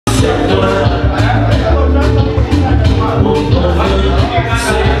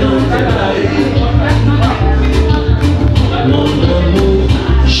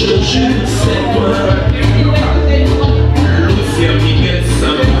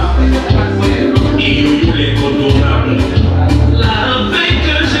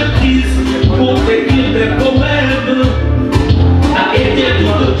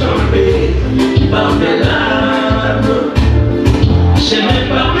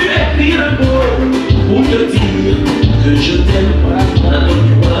écrire un mot pour te dire que je t'aime.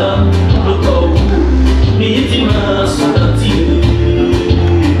 Attends-moi, le corps, mes dimanches sont intimés.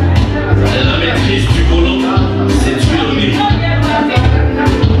 La maîtrise du volant, c'est tuer.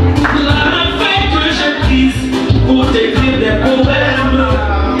 La fin que j'ai prise pour t'écrire des poèmes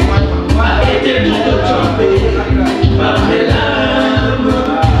a été tout trompée par mes larmes.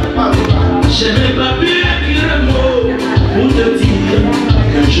 J'ai même pas pu écrire un mot pour te dire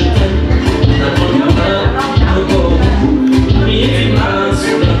que je t'aime. Attends-moi, encore mes dimanches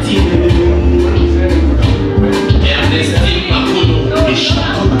sont intimés. Ernestine Macron et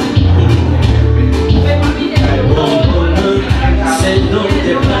Chateau. C'est dans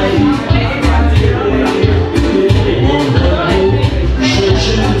tes bails. Mon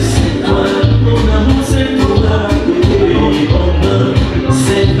amour, c'est toi. Mon amour, c'est toi.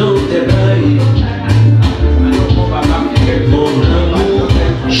 C'est dans tes bails. Mon amour,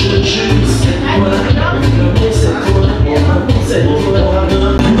 je jure, c'est toi. Mon amour, c'est toi. Mon amour, c'est toi.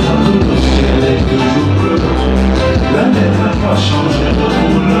 La mer n'a pas changé de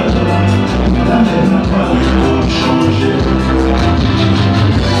couleur. La mer n'a pas du tout changé.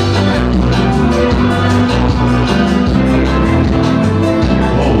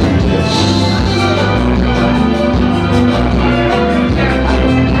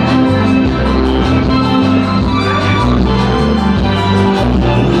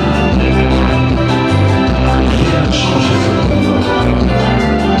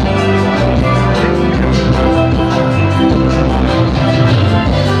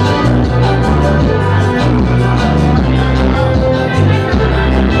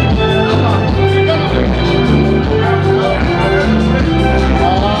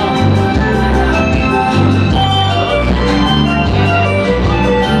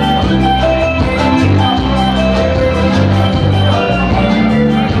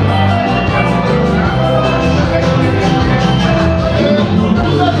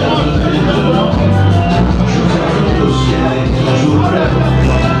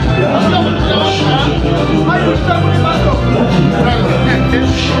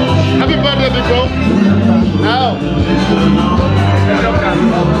 Happy birthday, Nico. Now. Happy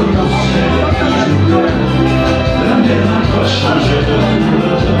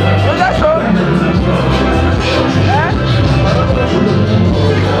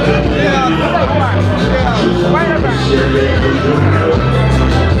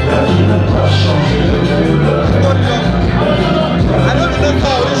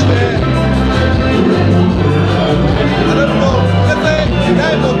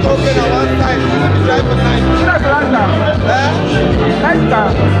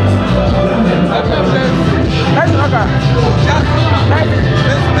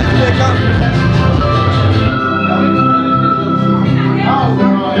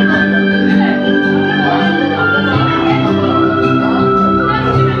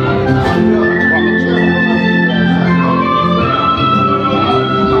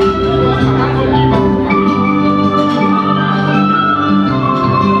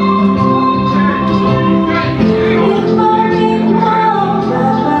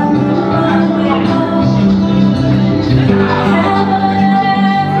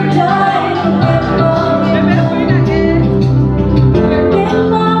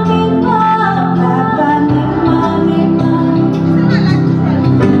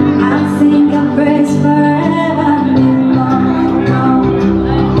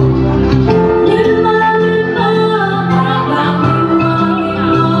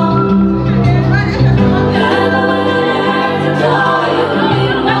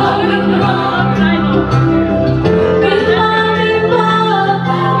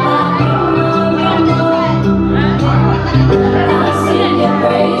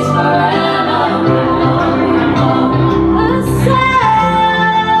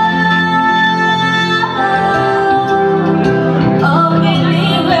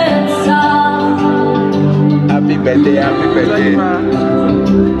birthday.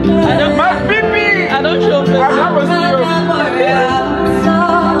 I don't show face.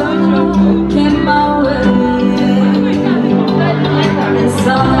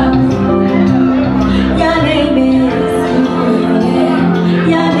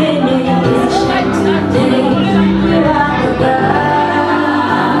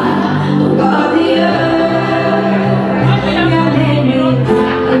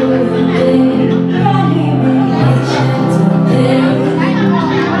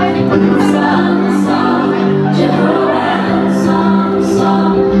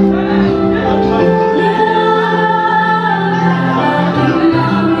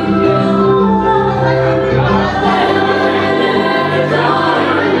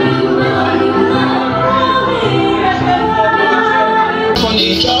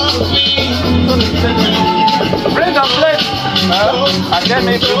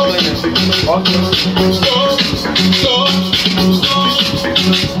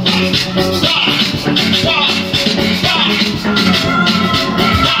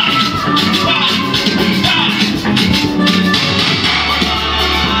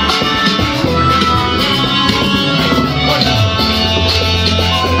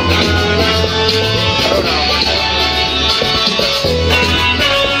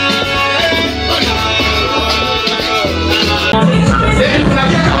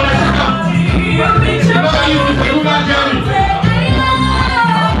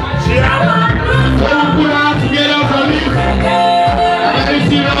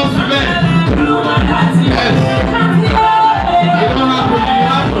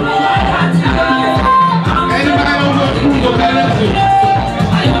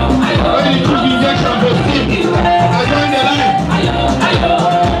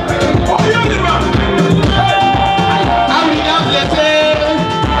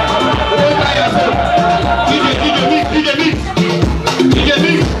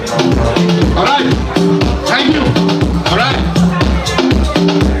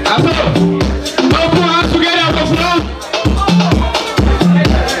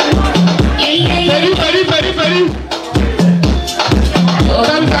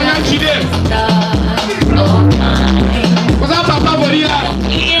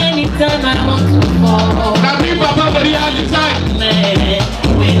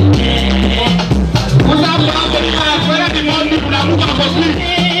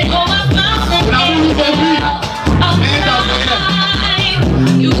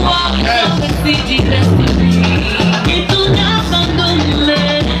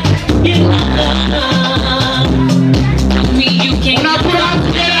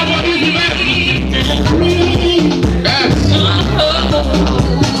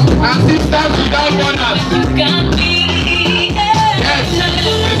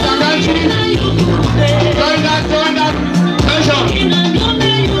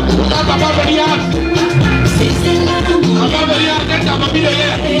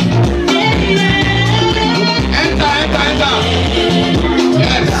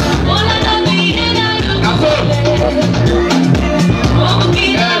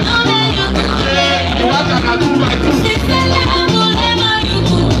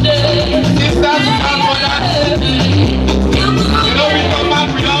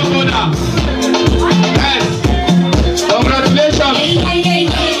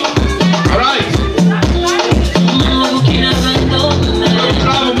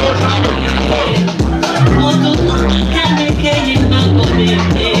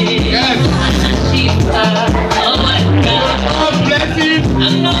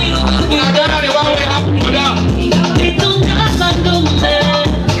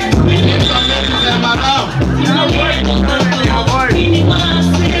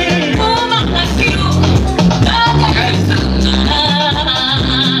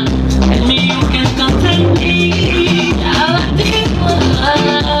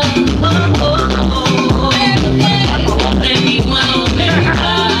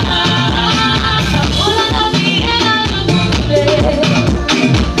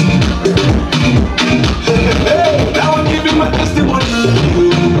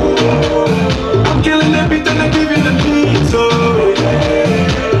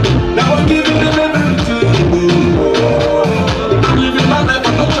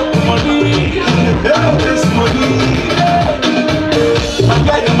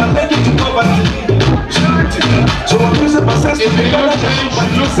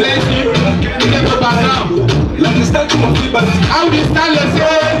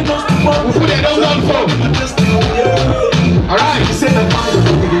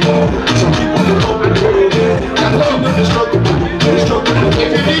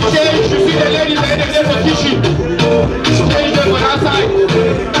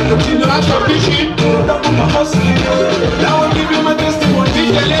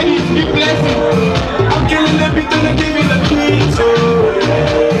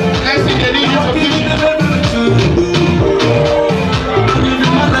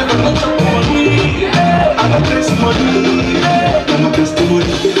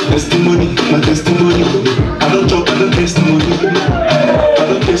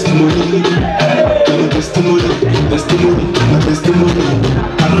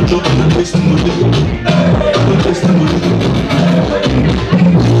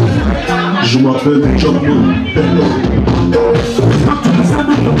 Je m'appelle John Bello.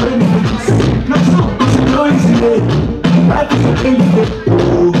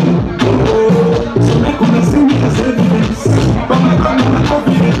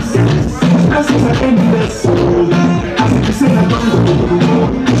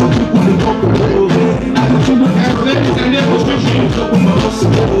 Some people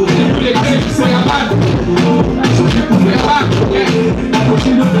they say we are back. We are back. Yes.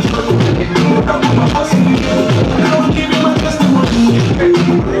 Now I'm giving my testimony.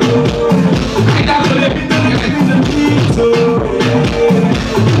 I got to live in the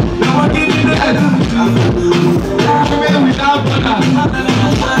now I'm giving the women without borders.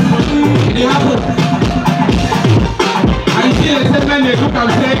 It happened. I see a statement they took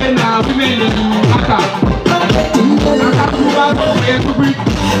and saying women in Maka.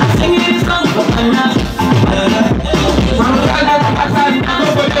 I'm singing this song for my life. I'm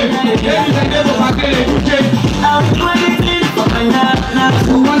waiting for my life.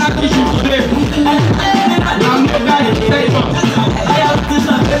 I have this on baby. I have this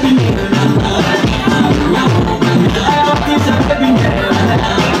on baby. I have this on my baby.